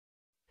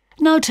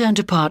Now turn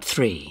to part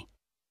 3.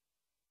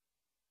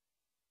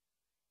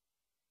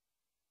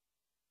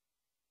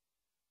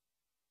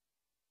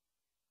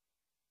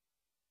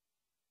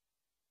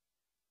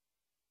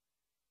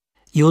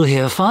 You'll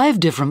hear 5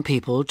 different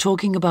people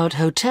talking about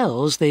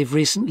hotels they've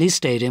recently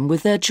stayed in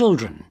with their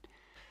children.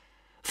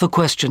 For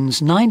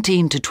questions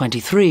 19 to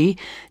 23,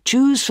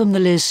 choose from the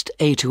list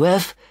A to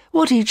F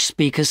what each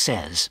speaker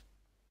says.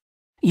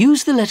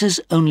 Use the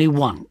letters only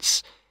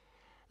once.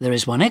 There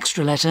is one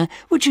extra letter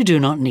which you do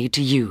not need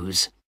to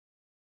use.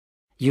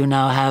 You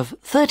now have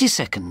 30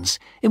 seconds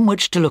in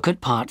which to look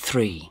at part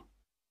 3.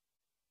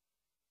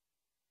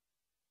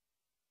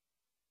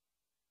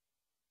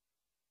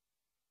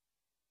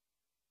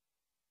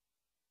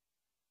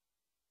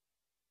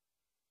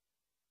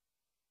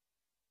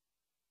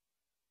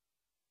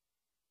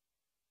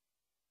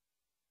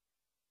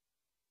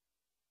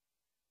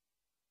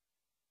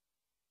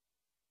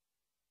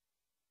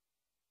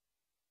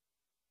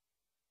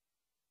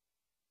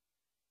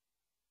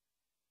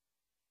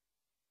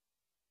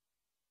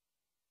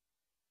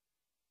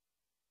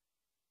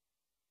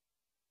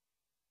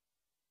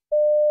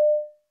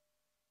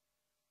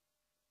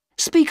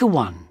 Speaker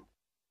 1.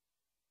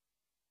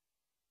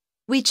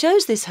 We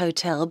chose this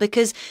hotel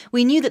because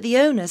we knew that the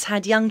owners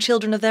had young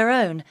children of their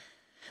own.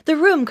 The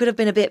room could have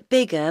been a bit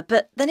bigger,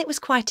 but then it was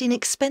quite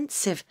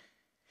inexpensive.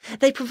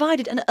 They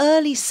provided an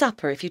early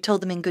supper if you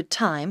told them in good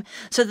time,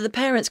 so that the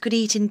parents could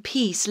eat in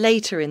peace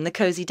later in the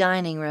cosy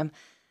dining room.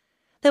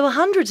 There were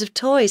hundreds of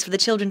toys for the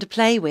children to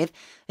play with,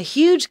 a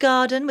huge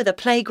garden with a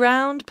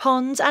playground,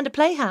 ponds and a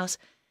playhouse.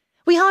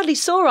 We hardly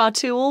saw our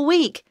 2 all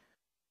week.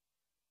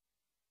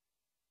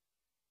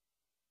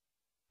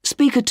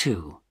 Speaker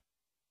 2.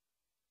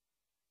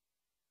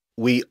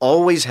 We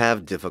always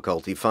have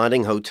difficulty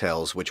finding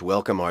hotels which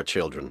welcome our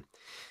children.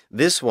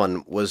 This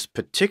one was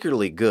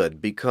particularly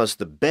good because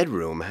the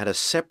bedroom had a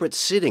separate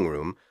sitting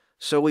room,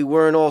 so we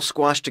weren't all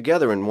squashed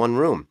together in one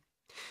room.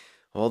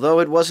 Although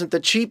it wasn't the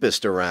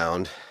cheapest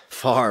around,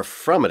 far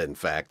from it in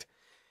fact,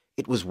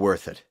 it was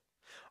worth it.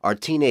 Our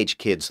teenage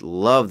kids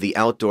loved the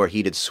outdoor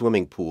heated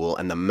swimming pool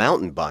and the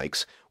mountain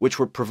bikes, which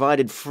were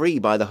provided free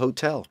by the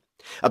hotel.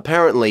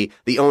 Apparently,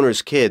 the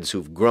owner's kids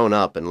who've grown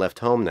up and left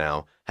home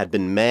now had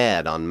been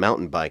mad on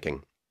mountain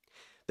biking.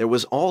 There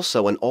was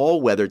also an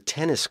all-weather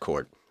tennis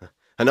court.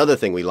 Another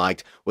thing we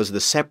liked was the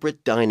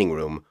separate dining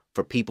room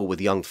for people with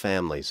young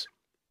families.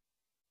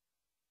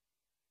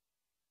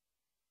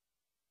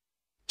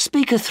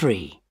 Speaker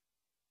 3.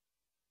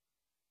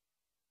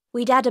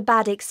 We'd had a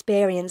bad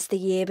experience the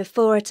year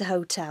before at a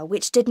hotel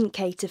which didn't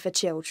cater for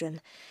children.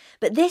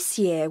 But this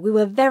year we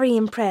were very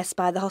impressed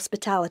by the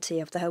hospitality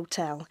of the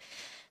hotel.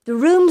 The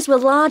rooms were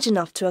large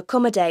enough to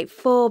accommodate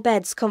 4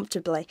 beds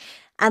comfortably,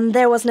 and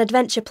there was an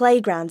adventure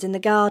playground in the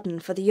garden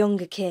for the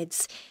younger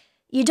kids.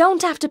 You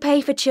don't have to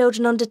pay for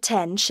children under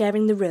 10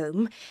 sharing the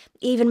room.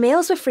 Even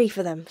meals were free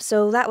for them,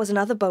 so that was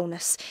another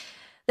bonus.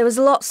 There was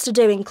lots to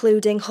do,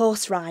 including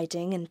horse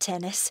riding and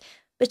tennis.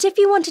 But if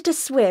you wanted to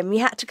swim, you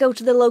had to go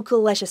to the local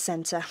leisure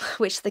centre,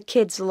 which the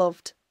kids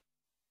loved.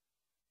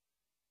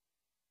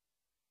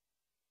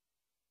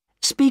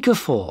 Speaker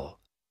 4.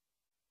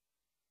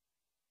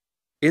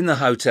 In the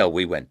hotel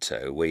we went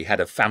to, we had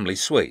a family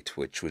suite,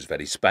 which was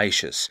very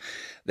spacious.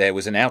 There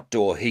was an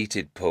outdoor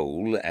heated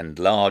pool and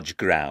large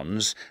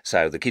grounds,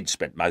 so the kids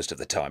spent most of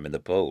the time in the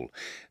pool.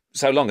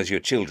 So long as your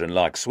children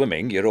like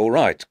swimming, you're all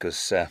right,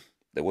 because there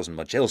wasn't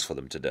much else for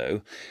them to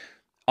do.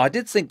 I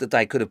did think that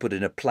they could have put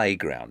in a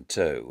playground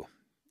too.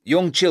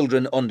 Young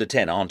children under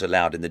 10 aren't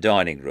allowed in the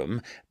dining room,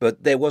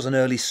 but there was an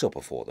early supper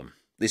for them.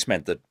 This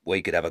meant that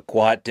we could have a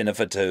quiet dinner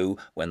for 2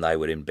 when they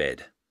were in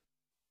bed.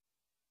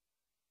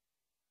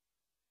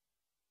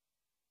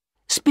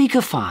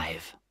 Speaker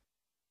 5.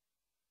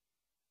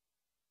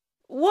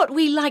 What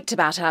we liked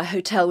about our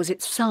hotel was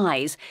its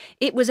size.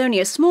 It was only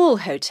a small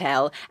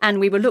hotel, and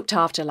we were looked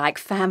after like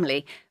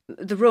family.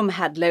 The room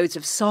had loads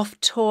of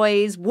soft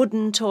toys,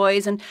 wooden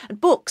toys, and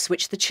books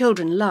which the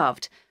children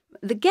loved.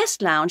 The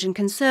guest lounge and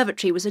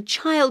conservatory was a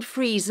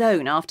child-free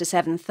zone after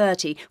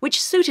 7:30,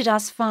 which suited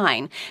us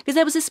fine, because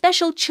there was a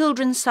special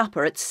children's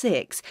supper at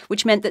 6,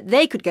 which meant that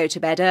they could go to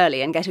bed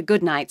early and get a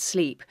good night's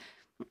sleep.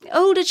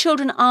 Older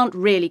children aren't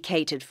really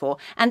catered for,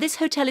 and this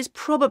hotel is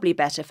probably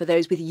better for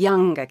those with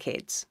younger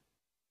kids.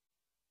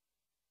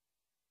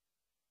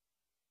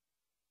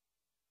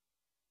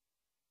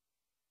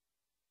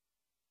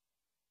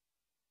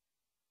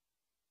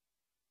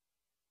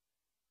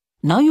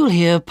 Now you'll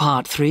hear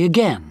part 3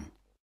 again.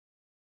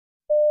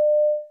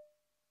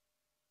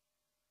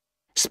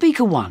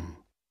 Speaker 1.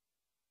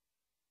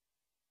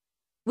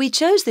 We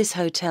chose this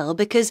hotel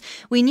because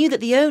we knew that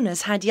the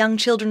owners had young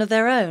children of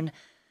their own.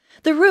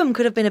 The room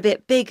could have been a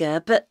bit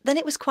bigger, but then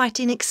it was quite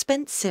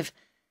inexpensive.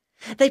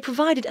 They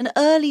provided an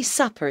early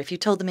supper if you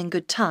told them in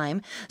good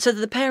time, so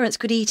that the parents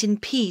could eat in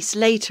peace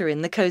later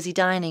in the cosy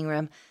dining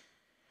room.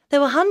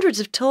 There were hundreds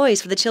of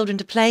toys for the children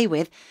to play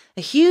with,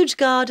 a huge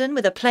garden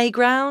with a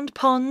playground,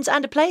 ponds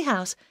and a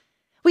playhouse.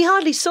 We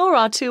hardly saw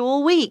our 2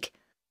 all week.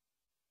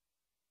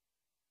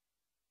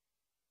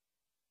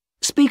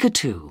 Speaker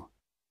 2.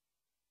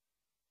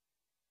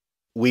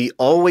 We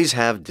always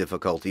have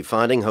difficulty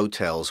finding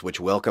hotels which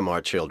welcome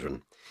our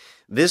children.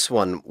 This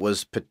one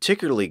was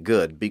particularly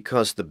good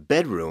because the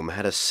bedroom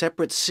had a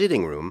separate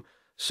sitting room,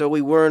 so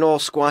we weren't all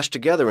squashed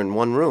together in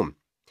one room.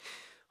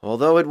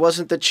 Although it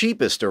wasn't the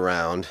cheapest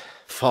around,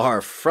 far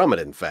from it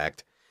in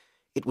fact,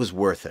 it was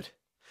worth it.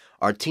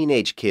 Our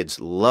teenage kids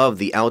loved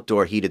the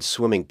outdoor heated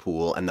swimming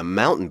pool and the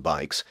mountain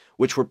bikes,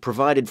 which were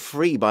provided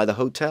free by the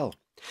hotel.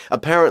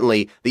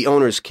 Apparently, the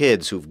owner's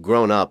kids who've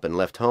grown up and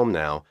left home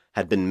now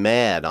had been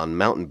mad on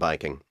mountain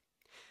biking.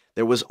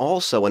 There was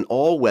also an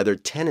all-weather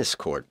tennis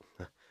court.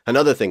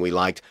 Another thing we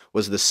liked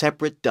was the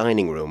separate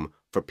dining room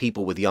for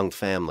people with young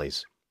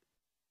families.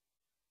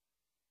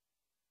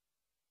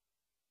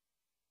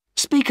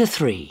 Speaker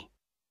 3.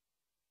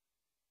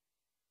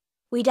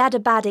 We'd had a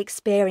bad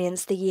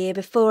experience the year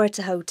before at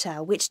a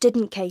hotel which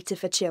didn't cater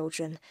for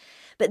children.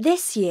 But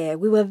this year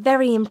we were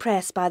very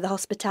impressed by the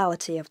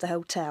hospitality of the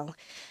hotel.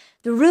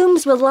 The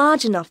rooms were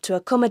large enough to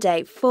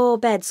accommodate 4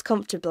 beds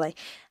comfortably,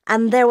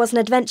 and there was an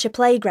adventure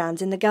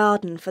playground in the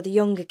garden for the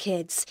younger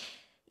kids.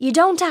 You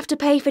don't have to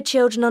pay for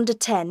children under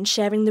 10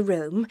 sharing the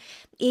room.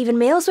 Even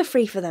meals were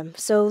free for them,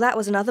 so that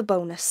was another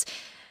bonus.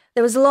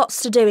 There was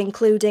lots to do,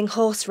 including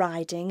horse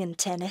riding and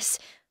tennis.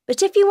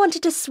 But if you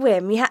wanted to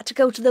swim, you had to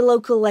go to the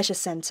local leisure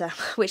centre,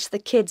 which the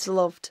kids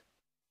loved.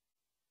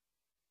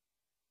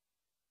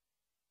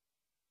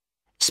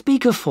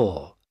 Speaker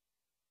 4.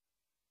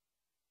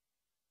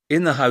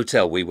 In the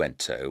hotel we went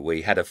to,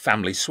 we had a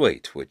family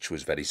suite, which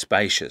was very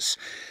spacious.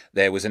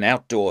 There was an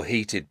outdoor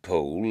heated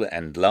pool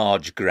and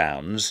large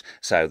grounds,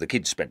 so the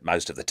kids spent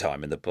most of the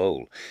time in the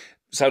pool.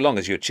 So long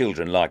as your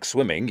children like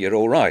swimming, you're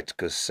all right,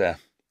 because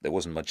there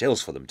wasn't much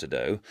else for them to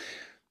do.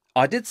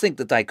 I did think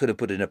that they could have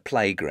put in a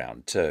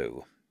playground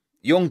too.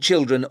 Young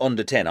children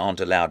under 10 aren't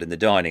allowed in the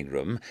dining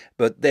room,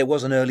 but there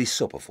was an early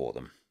supper for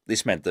them.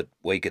 This meant that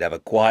we could have a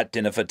quiet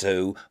dinner for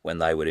 2 when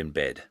they were in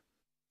bed.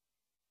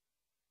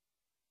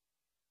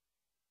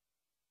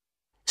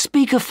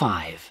 Speaker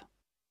 5.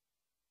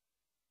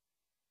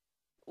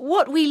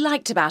 What we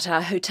liked about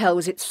our hotel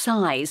was its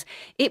size.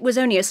 It was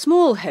only a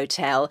small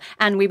hotel,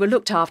 and we were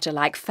looked after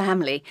like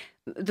family.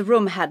 The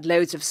room had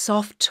loads of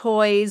soft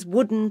toys,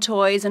 wooden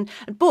toys, and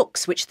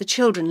books which the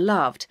children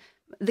loved.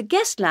 The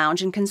guest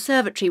lounge and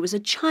conservatory was a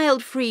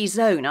child-free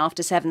zone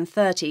after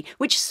 7:30,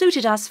 which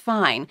suited us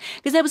fine,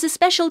 because there was a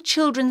special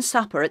children's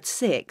supper at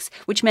 6,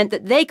 which meant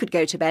that they could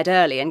go to bed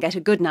early and get a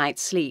good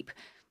night's sleep.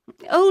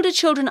 Older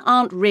children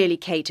aren't really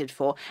catered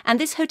for, and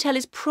this hotel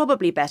is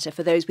probably better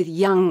for those with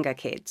younger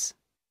kids.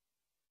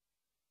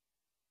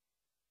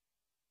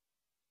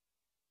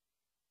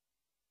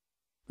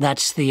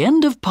 That's the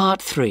end of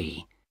part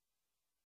 3.